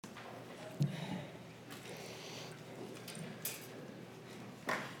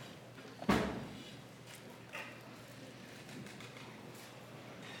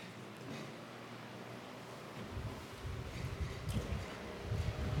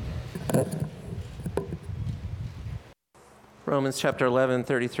Romans chapter 11,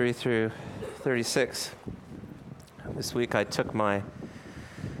 33 through 36. This week I took my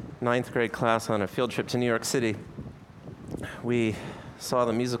 9th grade class on a field trip to New York City. We saw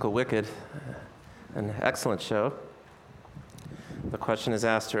the musical Wicked, an excellent show. The question is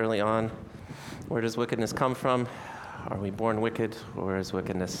asked early on, where does wickedness come from? Are we born wicked, or is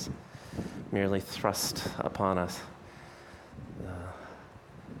wickedness merely thrust upon us?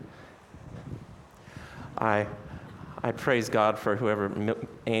 I praise God for whoever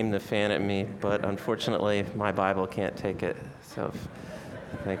aimed the fan at me, but unfortunately, my Bible can't take it, so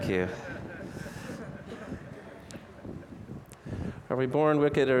thank you. Are we born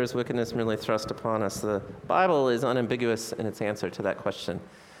wicked, or is wickedness merely thrust upon us? The Bible is unambiguous in its answer to that question.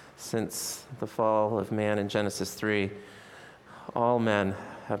 Since the fall of man in Genesis 3, all men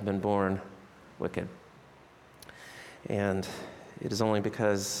have been born wicked. And it is only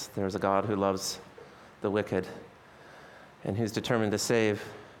because there is a God who loves the wicked and who's determined to save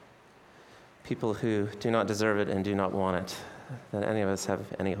people who do not deserve it and do not want it, that any of us have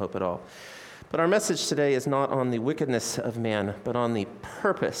any hope at all. But our message today is not on the wickedness of man, but on the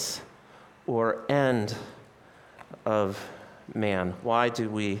purpose or end of man. Why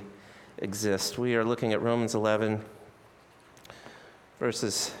do we exist? We are looking at Romans 11,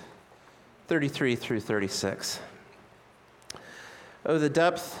 verses 33 through 36. Oh, the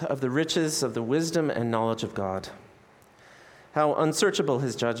depth of the riches of the wisdom and knowledge of God. How unsearchable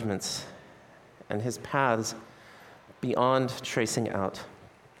his judgments and his paths beyond tracing out.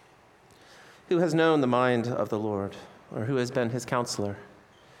 Who has known the mind of the Lord, or who has been his counselor?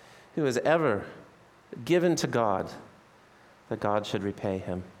 Who has ever given to God that God should repay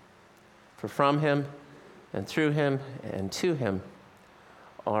him? For from him and through him and to him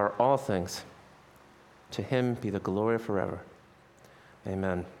are all things. To him be the glory forever.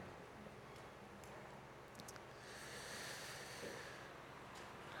 Amen.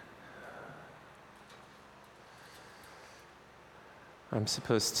 I'm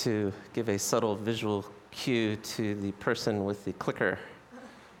supposed to give a subtle visual cue to the person with the clicker.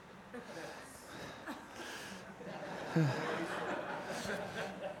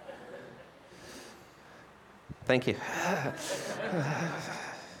 Thank you.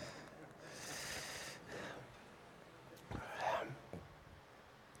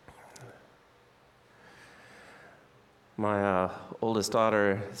 My oldest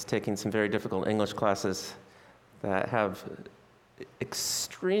daughter is taking some very difficult English classes that have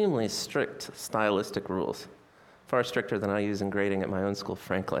extremely strict stylistic rules, far stricter than I use in grading at my own school,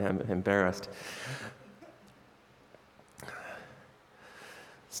 frankly. I'm embarrassed.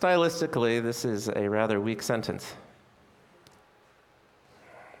 Stylistically, this is a rather weak sentence.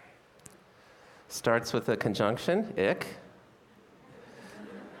 Starts with a conjunction, ick.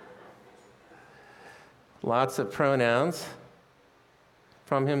 Lots of pronouns.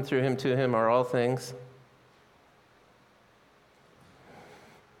 From him, through him, to him are all things.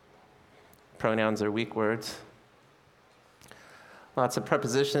 Pronouns are weak words. Lots of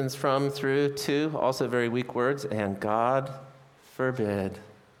prepositions, from, through, to, also very weak words. And God forbid,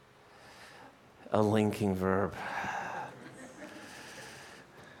 a linking verb.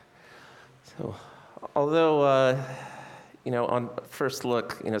 So, although, on first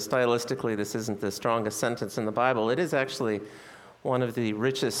look, stylistically, this isn't the strongest sentence in the Bible, it is actually one of the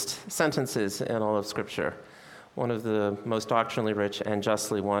richest sentences in all of Scripture. One of the most doctrinally rich and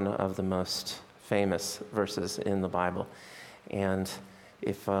justly one of the most famous verses in the Bible. And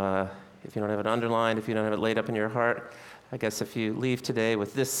if you don't have it underlined, if you don't have it laid up in your heart, I guess if you leave today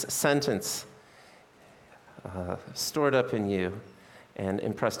with this sentence stored up in you and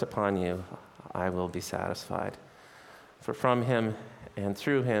impressed upon you, I will be satisfied. For from him and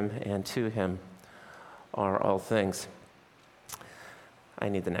through him and to him are all things. I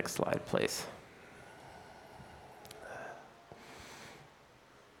need the next slide, please.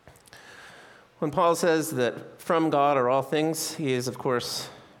 When Paul says that from God are all things, he is, of course,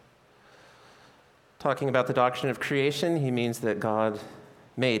 talking about the doctrine of creation. He means that God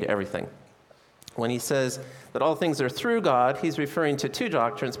made everything. When he says that all things are through God, he's referring to two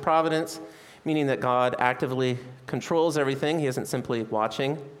doctrines: providence, meaning that God actively controls everything. He isn't simply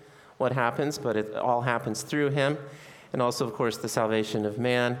watching what happens, but it all happens through him. And also, of course, the salvation of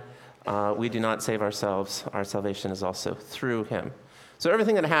man. We do not save ourselves. Our salvation is also through him. So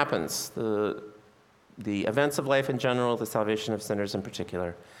everything that happens, the events of life in general, the salvation of sinners in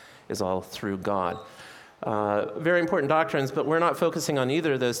particular, is all through God. Very important doctrines, but we're not focusing on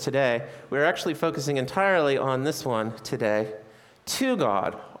either of those today. We're actually focusing entirely on this one today. To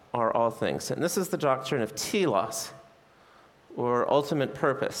God are all things. And this is the doctrine of telos, or ultimate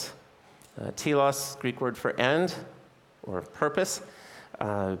purpose. Telos, Greek word for end, or purpose.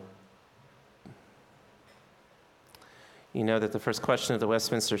 You know that the first question of the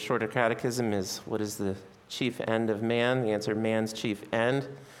Westminster Shorter Catechism is, what is the chief end of man? The answer, man's chief end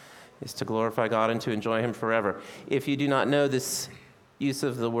is to glorify God and to enjoy him forever. If you do not know this use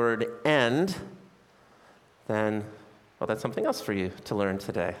of the word end, then, well, that's something else for you to learn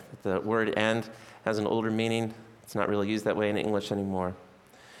today. The word end has an older meaning. It's not really used that way in English anymore.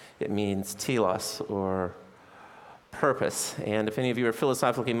 It means telos, or purpose. And if any of you are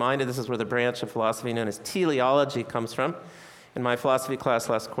philosophically minded, this is where the branch of philosophy known as teleology comes from. In my philosophy class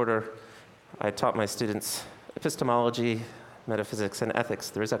last quarter, I taught my students epistemology, metaphysics, and ethics.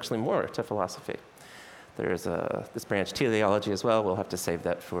 There is actually more to philosophy. There is this branch, teleology, as well. We'll have to save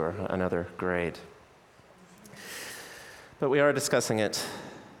that for another grade. But we are discussing it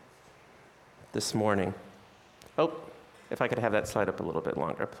this morning. Oh, if I could have that slide up a little bit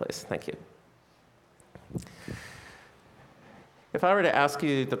longer, please. Thank you. If I were to ask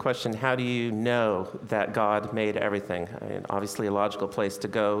you the question, how do you know that God made everything? I mean, obviously, a logical place to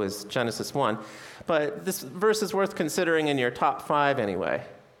go is Genesis 1. But this verse is worth considering in your top 5 anyway.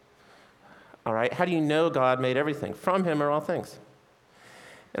 All right? How do you know God made everything? From him are all things.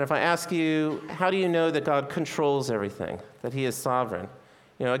 And if I ask you, how do you know that God controls everything, that he is sovereign?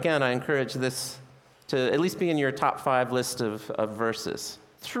 You know, again, I encourage this to at least be in your top 5 list of verses.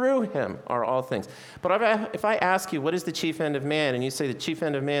 Through him are all things. But if I ask you, what is the chief end of man? And you say the chief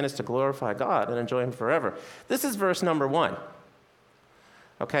end of man is to glorify God and enjoy him forever. This is verse number 1.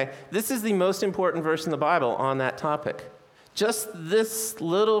 Okay? This is the most important verse in the Bible on that topic. Just this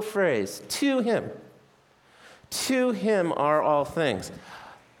little phrase, to him. To him are all things.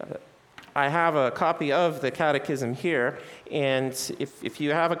 I have a copy of the catechism here, and if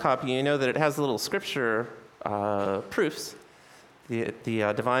you have a copy, you know that it has little scripture proofs the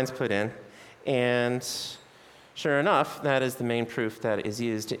divines put in, and sure enough, that is the main proof that is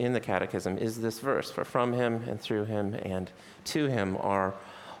used in the catechism, is this verse, for from him and through him and to him are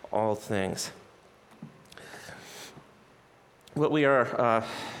all things. What we are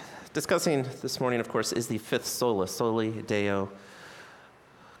discussing this morning, of course, is the fifth sola, Soli Deo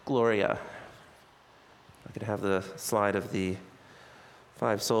Gloria. I could have the slide of the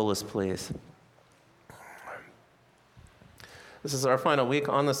Five Solas, please. This is our final week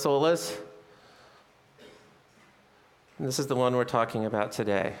on the solas. And this is the one we're talking about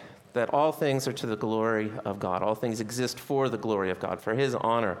today, that all things are to the glory of God. All things exist for the glory of God, for his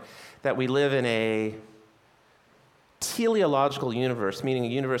honor, that we live in a teleological universe, meaning a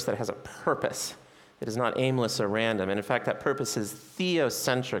universe that has a purpose. It is not aimless or random. And in fact, that purpose is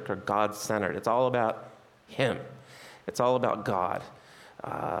theocentric or God-centered. It's all about him. It's all about God.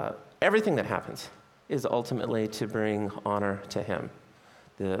 Everything that happens is ultimately to bring honor to him.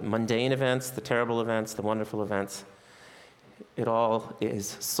 The mundane events, the terrible events, the wonderful events, it all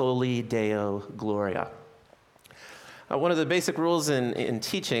is Soli Deo Gloria. One of the basic rules in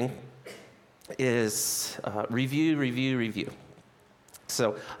teaching is review.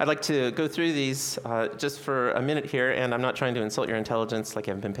 So I'd like to go through these just for a minute here, and I'm not trying to insult your intelligence like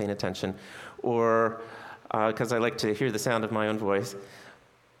you haven't been paying attention, or because I like to hear the sound of my own voice,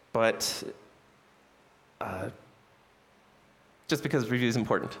 but just because review is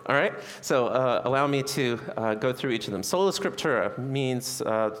important, all right? So allow me to go through each of them. Sola Scriptura means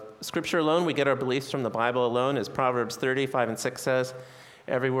Scripture alone. We get our beliefs from the Bible alone, as Proverbs 30:5-6 says.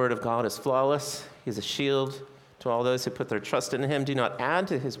 Every word of God is flawless. He is a shield to all those who put their trust in him. Do not add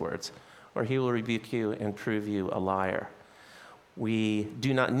to his words, or he will rebuke you and prove you a liar. We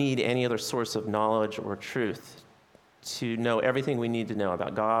do not need any other source of knowledge or truth to know everything we need to know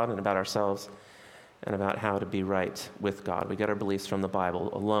about God and about ourselves and about how to be right with God. We get our beliefs from the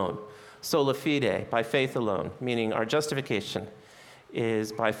Bible alone. Sola fide, by faith alone, meaning our justification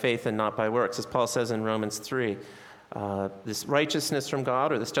is by faith and not by works. As Paul says in Romans 3, this righteousness from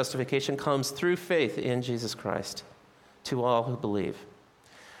God, or this justification, comes through faith in Jesus Christ to all who believe.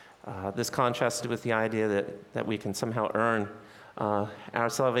 This contrasted with the idea that we can somehow earn our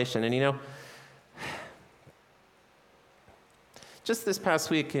salvation. And you know, just this past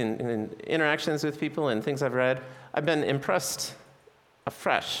week in interactions with people and things I've read, I've been impressed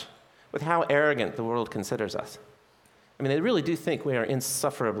afresh with how arrogant the world considers us. I mean, they really do think we are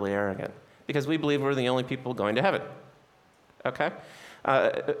insufferably arrogant because we believe we're the only people going to heaven. Okay?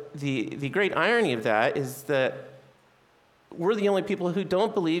 The great irony of that is that we're the only people who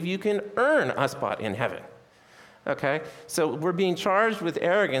don't believe you can earn a spot in heaven. Okay? So we're being charged with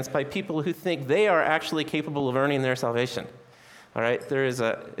arrogance by people who think they are actually capable of earning their salvation. All right? There's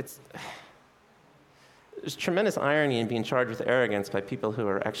tremendous irony in being charged with arrogance by people who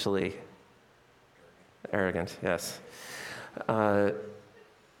are actually Arrogant, yes.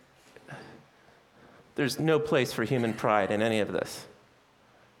 There's no place for human pride in any of this,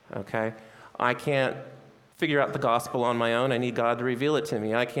 okay? I can't figure out the gospel on my own. I need God to reveal it to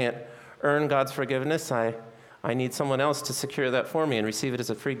me. I can't earn God's forgiveness. I need someone else to secure that for me and receive it as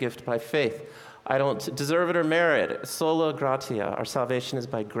a free gift by faith. I don't deserve it or merit it. Sola gratia. Our salvation is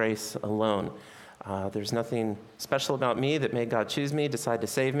by grace alone. There's nothing special about me that made God choose me, decide to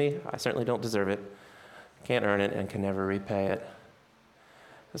save me. I certainly don't deserve it. Can't earn it and can never repay it.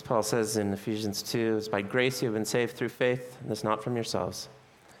 As Paul says in Ephesians 2, it's by grace you have been saved through faith, and it's not from yourselves.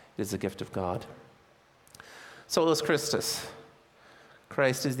 It is the gift of God. Solus Christus.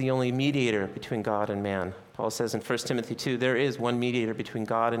 Christ is the only mediator between God and man. Paul says in 1 Timothy 2, there is one mediator between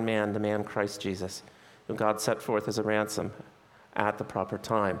God and man, the man Christ Jesus, whom God set forth as a ransom at the proper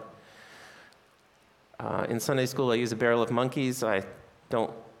time. In Sunday school, I use a barrel of monkeys. I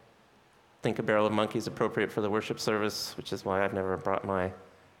don't think a barrel of monkeys is appropriate for the worship service, which is why I've never brought my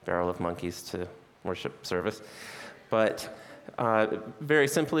barrel of monkeys to worship service. But very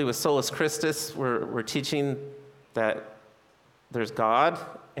simply, with Solus Christus, we're teaching that there's God,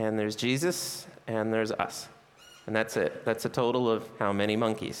 and there's Jesus, and there's us. And that's it. That's a total of how many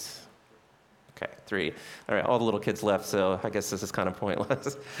monkeys? Okay, 3. All right, all the little kids left, so I guess this is kind of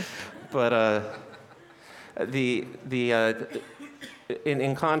pointless. But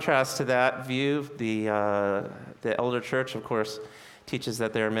in contrast to that view, the elder church, of course, teaches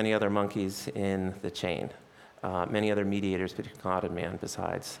that there are many other monkeys in the chain, many other mediators between God and man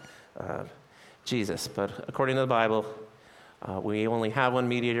besides Jesus. But according to the Bible, we only have one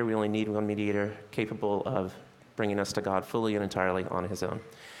mediator. We only need one mediator capable of bringing us to God fully and entirely on his own.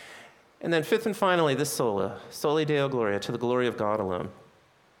 And then fifth and finally, this sola, Soli Deo Gloria, to the glory of God alone.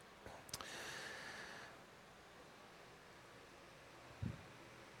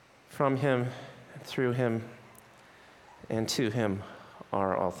 From him, through him, and to him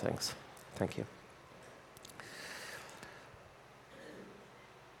are all things. Thank you.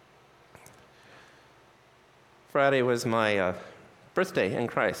 Friday was my birthday in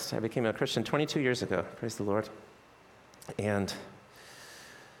Christ. I became a Christian 22 years ago. Praise the Lord. And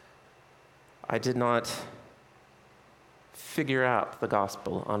I did not figure out the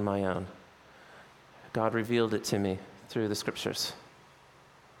gospel on my own. God revealed it to me through the scriptures.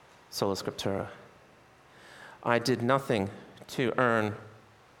 Sola Scriptura. I did nothing to earn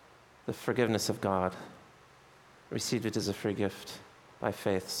the forgiveness of God. Received it as a free gift by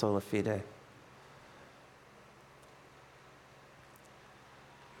faith, sola fide.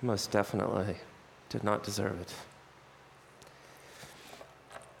 Most definitely did not deserve it.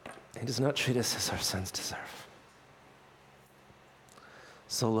 He does not treat us as our sins deserve.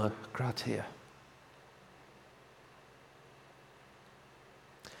 Sola gratia.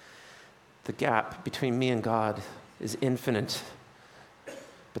 The gap between me and God is infinite,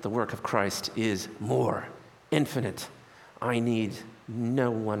 but the work of Christ is more infinite. I need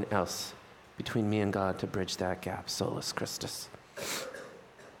no one else between me and God to bridge that gap. Solus Christus.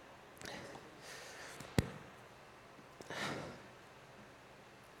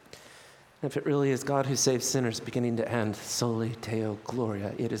 If it really is God who saves sinners beginning to end, Soli Deo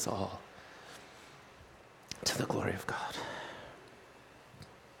Gloria, it is all to the glory of God.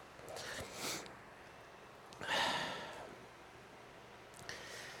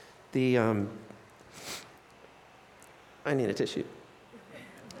 I need a tissue.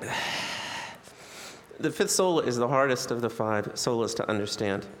 The fifth sola is the hardest of the 5 solas to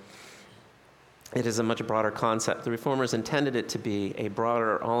understand. It is a much broader concept. The Reformers intended it to be a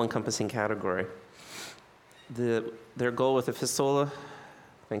broader, all-encompassing category. Their goal with the fifth sola,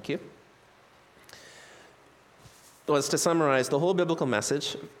 thank you, was to summarize the whole biblical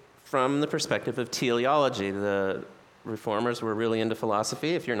message from the perspective of teleology. The Reformers were really into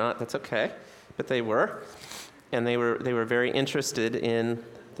philosophy. If you're not, that's okay, but they were. And they were very interested in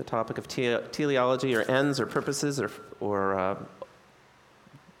the topic of teleology, or ends, or purposes, or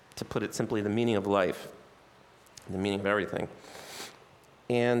to put it simply, the meaning of life, the meaning of everything.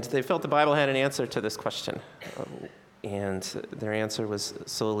 And they felt the Bible had an answer to this question. And their answer was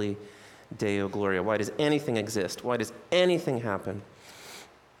Soli Deo Gloria. Why does anything exist? Why does anything happen?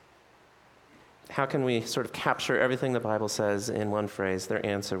 How can we sort of capture everything the Bible says in one phrase? Their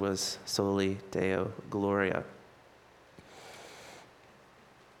answer was Soli Deo Gloria.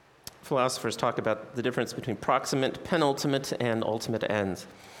 Philosophers talk about the difference between proximate, penultimate, and ultimate ends.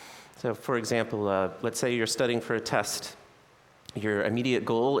 So, for example, let's say you're studying for a test. Your immediate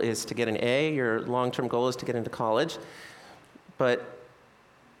goal is to get an A. Your long-term goal is to get into college. But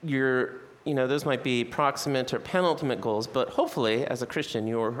your those might be proximate or penultimate goals, but hopefully, as a Christian,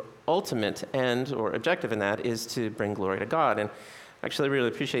 your ultimate end or objective in that is to bring glory to God. And actually, I really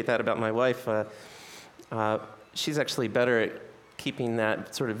appreciate that about my wife. She's actually better at keeping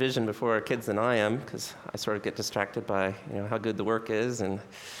that sort of vision before our kids than I am, because I sort of get distracted by how good the work is and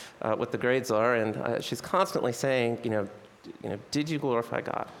what the grades are. And she's constantly saying, did you glorify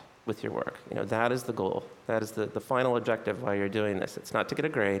God with your work? That is the goal. That is the final objective while you're doing this. It's not to get a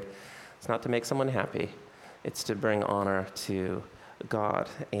grade. It's not to make someone happy. It's to bring honor to God.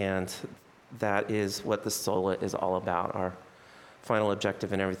 And that is what the sola is all about. Our final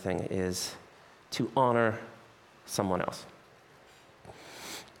objective in everything is to honor someone else.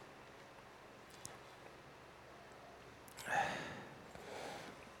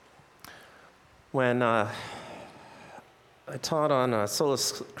 When I taught on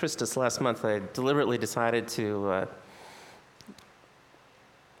Solus Christus last month, I deliberately decided to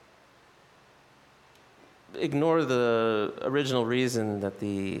ignore the original reason that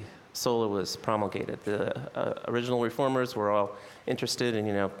the sola was promulgated. The original reformers were all interested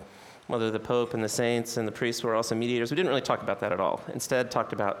in, whether the Pope and the saints and the priests were also mediators. We didn't really talk about that at all. Instead,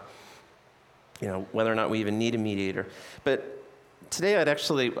 talked about, whether or not we even need a mediator. But today,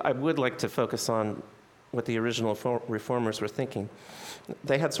 I would like to focus on what the original reformers were thinking.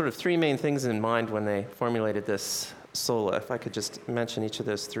 They had sort of three main things in mind when they formulated this sola. If I could just mention each of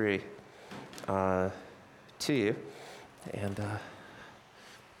those three to you. And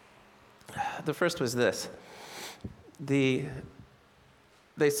the first was this. They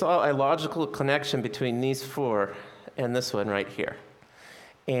saw a logical connection between these four and this one right here.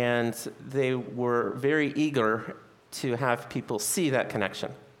 And they were very eager to have people see that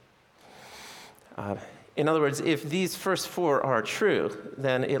connection. In other words, if these first four are true,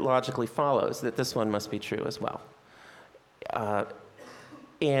 then it logically follows that this one must be true as well.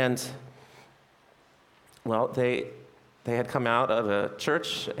 They had come out of a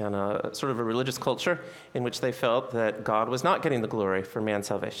church and a sort of a religious culture in which they felt that God was not getting the glory for man's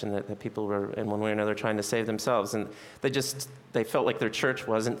salvation, that people were in one way or another trying to save themselves. And they felt like their church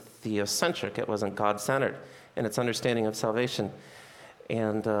wasn't theocentric, it wasn't God-centered in its understanding of salvation.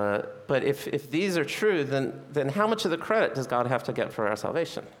 And but if these are true, then how much of the credit does God have to get for our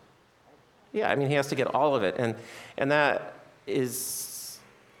salvation? Yeah, he has to get all of it. And that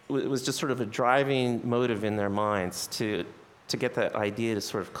was just sort of a driving motive in their minds to get that idea to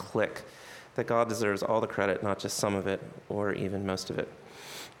sort of click, that God deserves all the credit, not just some of it or even most of it.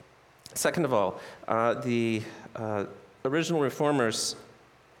 Second of all, the original reformers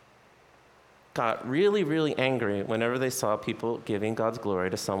got really, really angry whenever they saw people giving God's glory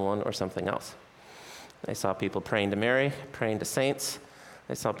to someone or something else. They saw people praying to Mary, praying to saints.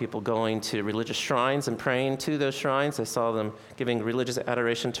 They saw people going to religious shrines and praying to those shrines. They saw them giving religious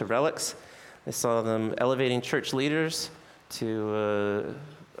adoration to relics. They saw them elevating church leaders to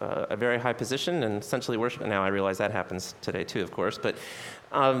a very high position and essentially worship. Now, I realize that happens today too, of course, but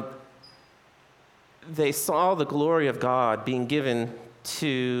they saw the glory of God being given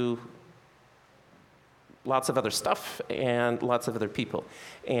to lots of other stuff and lots of other people,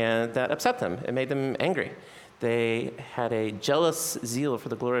 and that upset them. It made them angry. They had a jealous zeal for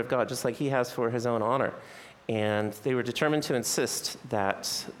the glory of God, just like he has for his own honor. And they were determined to insist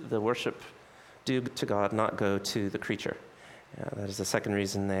that the worship due to God not go to the creature. That is the second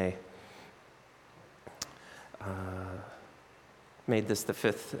reason they made this the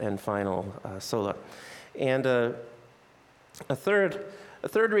fifth and final sola. And a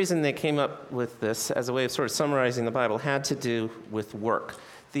third reason they came up with this as a way of sort of summarizing the Bible had to do with work.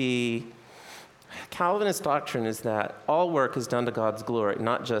 The Calvinist doctrine is that all work is done to God's glory,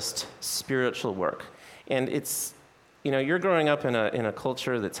 not just spiritual work. And it's, you're growing up in a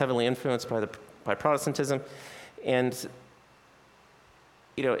culture that's heavily influenced by Protestantism, and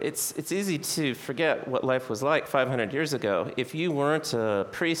it's easy to forget what life was like 500 years ago. If you weren't a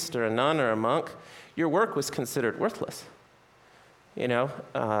priest or a nun or a monk, your work was considered worthless. And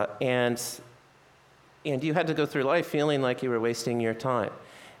you had to go through life feeling like you were wasting your time.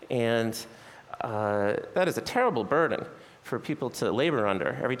 And that is a terrible burden for people to labor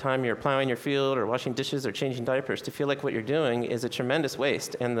under. Every time you're plowing your field or washing dishes or changing diapers, to feel like what you're doing is a tremendous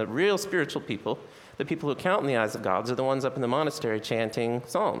waste. And the real spiritual people, the people who count in the eyes of God, are the ones up in the monastery chanting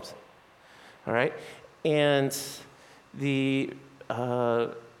psalms. All right? And the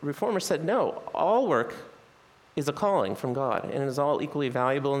reformers said, no, all work is a calling from God, and it is all equally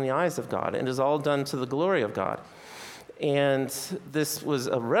valuable in the eyes of God, and it is all done to the glory of God. And this was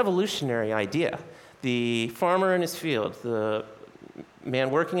a revolutionary idea. The farmer in his field, the man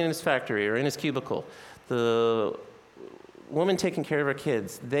working in his factory or in his cubicle, the woman taking care of her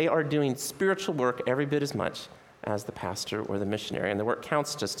kids, they are doing spiritual work every bit as much as the pastor or the missionary, and the work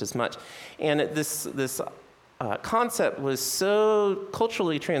counts just as much. And this concept was so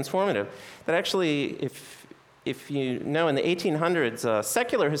culturally transformative that actually, if you know, in the 1800s,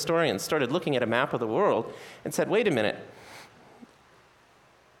 secular historians started looking at a map of the world and said, wait a minute,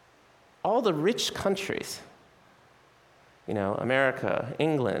 all the rich countries, America,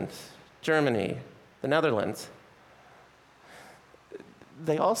 England, Germany, the Netherlands,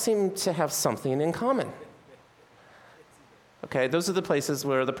 they all seem to have something in common. Okay, those are the places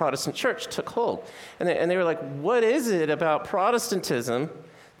where the Protestant church took hold. And they were like, what is it about Protestantism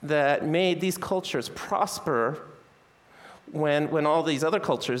that made these cultures prosper when all these other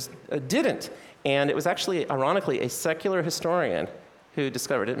cultures didn't? And it was actually, ironically, a secular historian who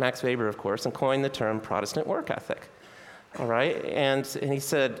discovered it, Max Weber, of course, and coined the term Protestant work ethic. All right? And he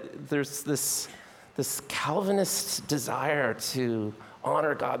said there's this Calvinist desire to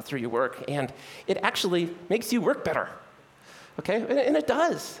honor God through your work, and it actually makes you work better. Okay, and it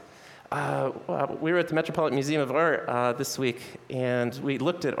does. We were at the Metropolitan Museum of Art this week, and we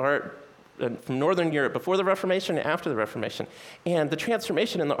looked at art from Northern Europe before the Reformation and after the Reformation. And the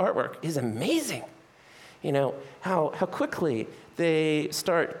transformation in the artwork is amazing. How quickly they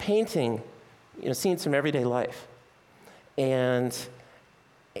start painting, scenes from everyday life. And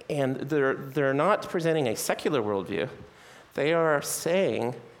they're not presenting a secular worldview. They are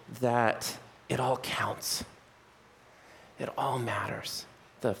saying that it all counts. It all matters.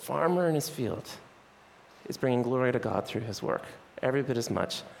 The farmer in his field is bringing glory to God through his work, every bit as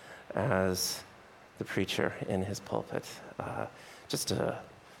much as the preacher in his pulpit. Such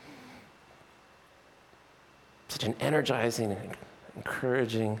an energizing and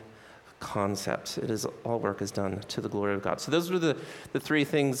encouraging concept. All work is done to the glory of God. So those were the three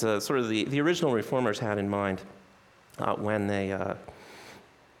things sort of the original reformers had in mind when they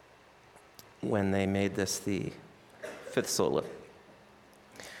made this the fifth sola.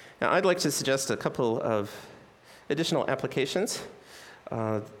 Now, I'd like to suggest a couple of additional applications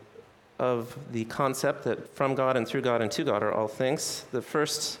of the concept that from God and through God and to God are all things. The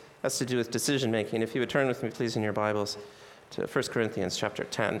first has to do with decision making. If you would turn with me, please, in your Bibles to 1 Corinthians chapter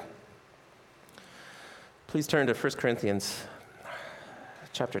 10. Please turn to 1 Corinthians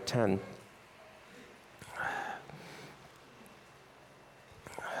chapter 10.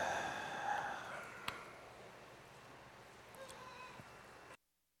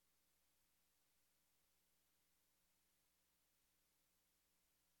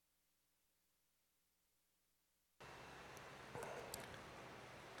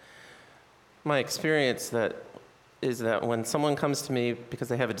 My experience is that when someone comes to me because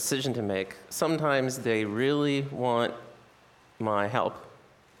they have a decision to make, sometimes they really want my help,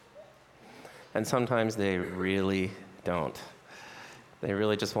 and sometimes they really don't. They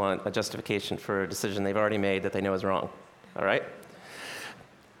really just want a justification for a decision they've already made that they know is wrong, all right?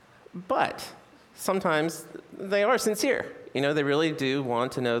 But sometimes they are sincere. They really do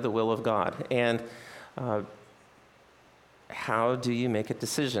want to know the will of God. And how do you make a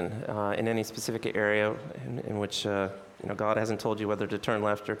decision in any specific area in which God hasn't told you whether to turn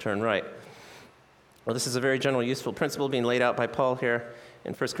left or turn right? Well, this is a very general, useful principle being laid out by Paul here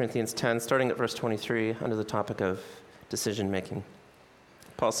in 1 Corinthians 10, starting at verse 23, under the topic of decision making.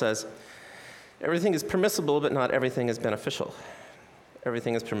 Paul says, everything is permissible, but not everything is beneficial.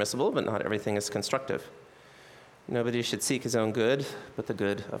 Everything is permissible, but not everything is constructive. Nobody should seek his own good, but the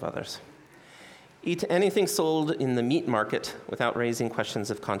good of others. Eat anything sold in the meat market without raising questions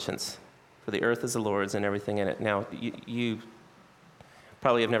of conscience, for the earth is the Lord's and everything in it. Now, you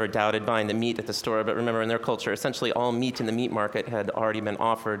probably have never doubted buying the meat at the store, but remember, in their culture, essentially all meat in the meat market had already been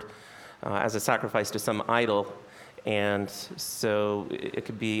offered as a sacrifice to some idol, and so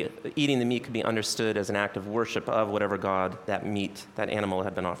eating the meat could be understood as an act of worship of whatever god that animal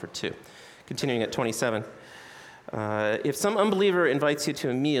had been offered to. Continuing at 27. If some unbeliever invites you to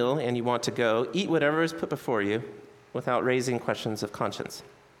a meal and you want to go, eat whatever is put before you without raising questions of conscience.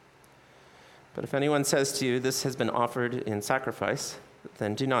 But if anyone says to you, this has been offered in sacrifice,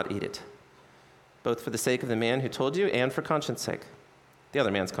 then do not eat it, both for the sake of the man who told you and for conscience sake. The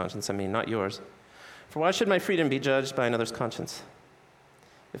other man's conscience, not yours. For why should my freedom be judged by another's conscience?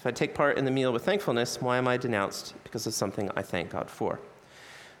 If I take part in the meal with thankfulness, why am I denounced because of something I thank God for?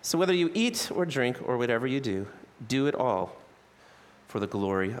 So whether you eat or drink or whatever you do it all for the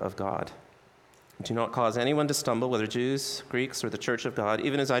glory of God. Do not cause anyone to stumble, whether Jews, Greeks, or the church of God,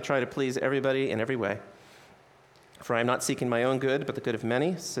 even as I try to please everybody in every way. For I am not seeking my own good, but the good of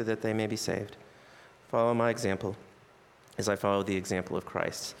many, so that they may be saved. Follow my example as I follow the example of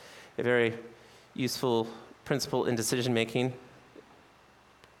Christ. A very useful principle in decision making,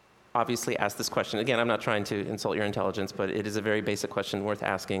 obviously ask this question. Again, I'm not trying to insult your intelligence, but it is a very basic question worth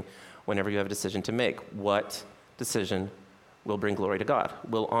asking whenever you have a decision to make. What decision will bring glory to God,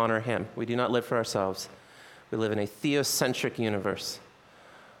 will honor him? We do not live for ourselves. We live in a theocentric universe.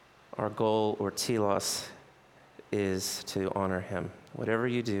 Our goal, or telos, is to honor him. Whatever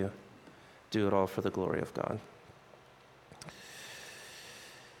you do, do it all for the glory of God.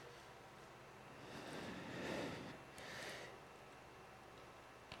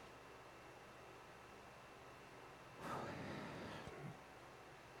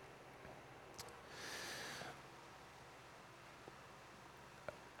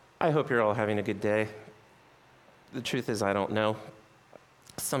 I hope you're all having a good day. The truth is, I don't know.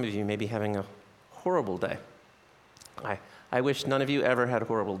 Some of you may be having a horrible day. I wish none of you ever had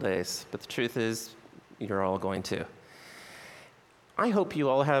horrible days, but the truth is, you're all going to. I hope you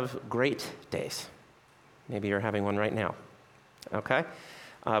all have great days. Maybe you're having one right now, okay?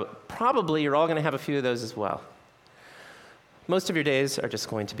 Probably you're all going to have a few of those as well. Most of your days are just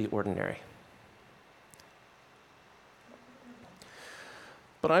going to be ordinary.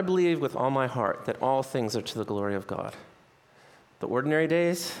 But I believe with all my heart that all things are to the glory of God. The ordinary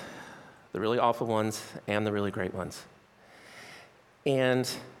days, the really awful ones, and the really great ones. And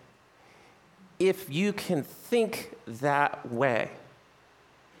if you can think that way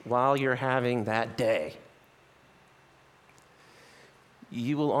while you're having that day,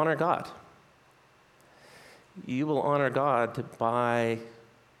 you will honor God. You will honor God by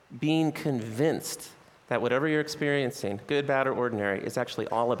being convinced that whatever you're experiencing, good, bad, or ordinary, is actually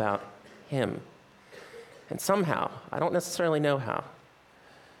all about him. And somehow, I don't necessarily know how,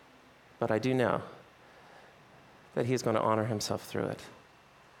 but I do know that he's going to honor himself through it.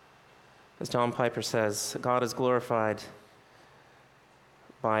 As John Piper says, God is glorified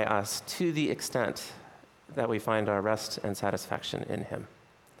by us to the extent that we find our rest and satisfaction in him.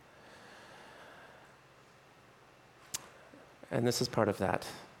 And this is part of that,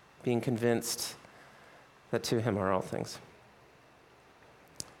 being convinced that to him are all things.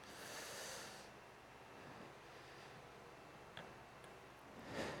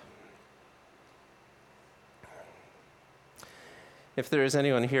 If there is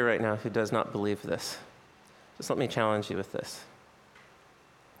anyone here right now who does not believe this, just let me challenge you with this.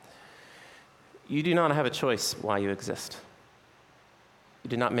 You do not have a choice why you exist. You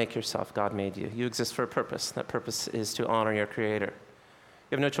did not make yourself. God made you. You exist for a purpose. That purpose is to honor your Creator.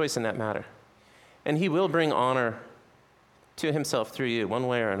 You have no choice in that matter. And he will bring honor to himself through you, one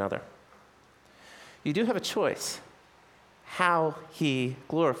way or another. You do have a choice how he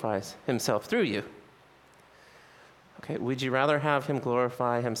glorifies himself through you. Okay, would you rather have him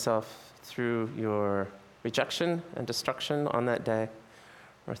glorify himself through your rejection and destruction on that day,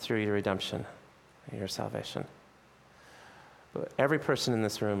 or through your redemption and your salvation? But every person in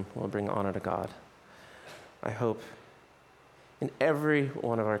this room will bring honor to God. I hope in every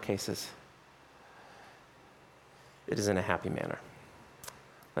one of our cases, it is in a happy manner.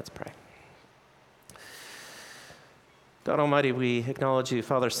 Let's pray. God Almighty, we acknowledge you,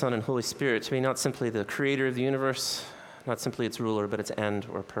 Father, Son, and Holy Spirit, to be not simply the creator of the universe, not simply its ruler, but its end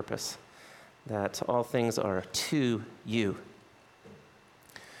or purpose, that all things are to you.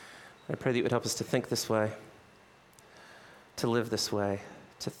 I pray that you would help us to think this way, to live this way,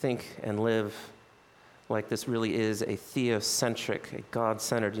 to think and live like this really is a theocentric, a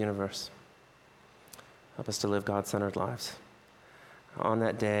God-centered universe. Help us to live God-centered lives. On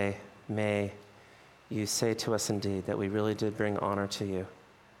that day, may you say to us indeed that we really did bring honor to you,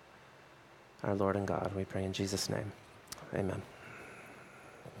 our Lord and God. We pray in Jesus' name. Amen.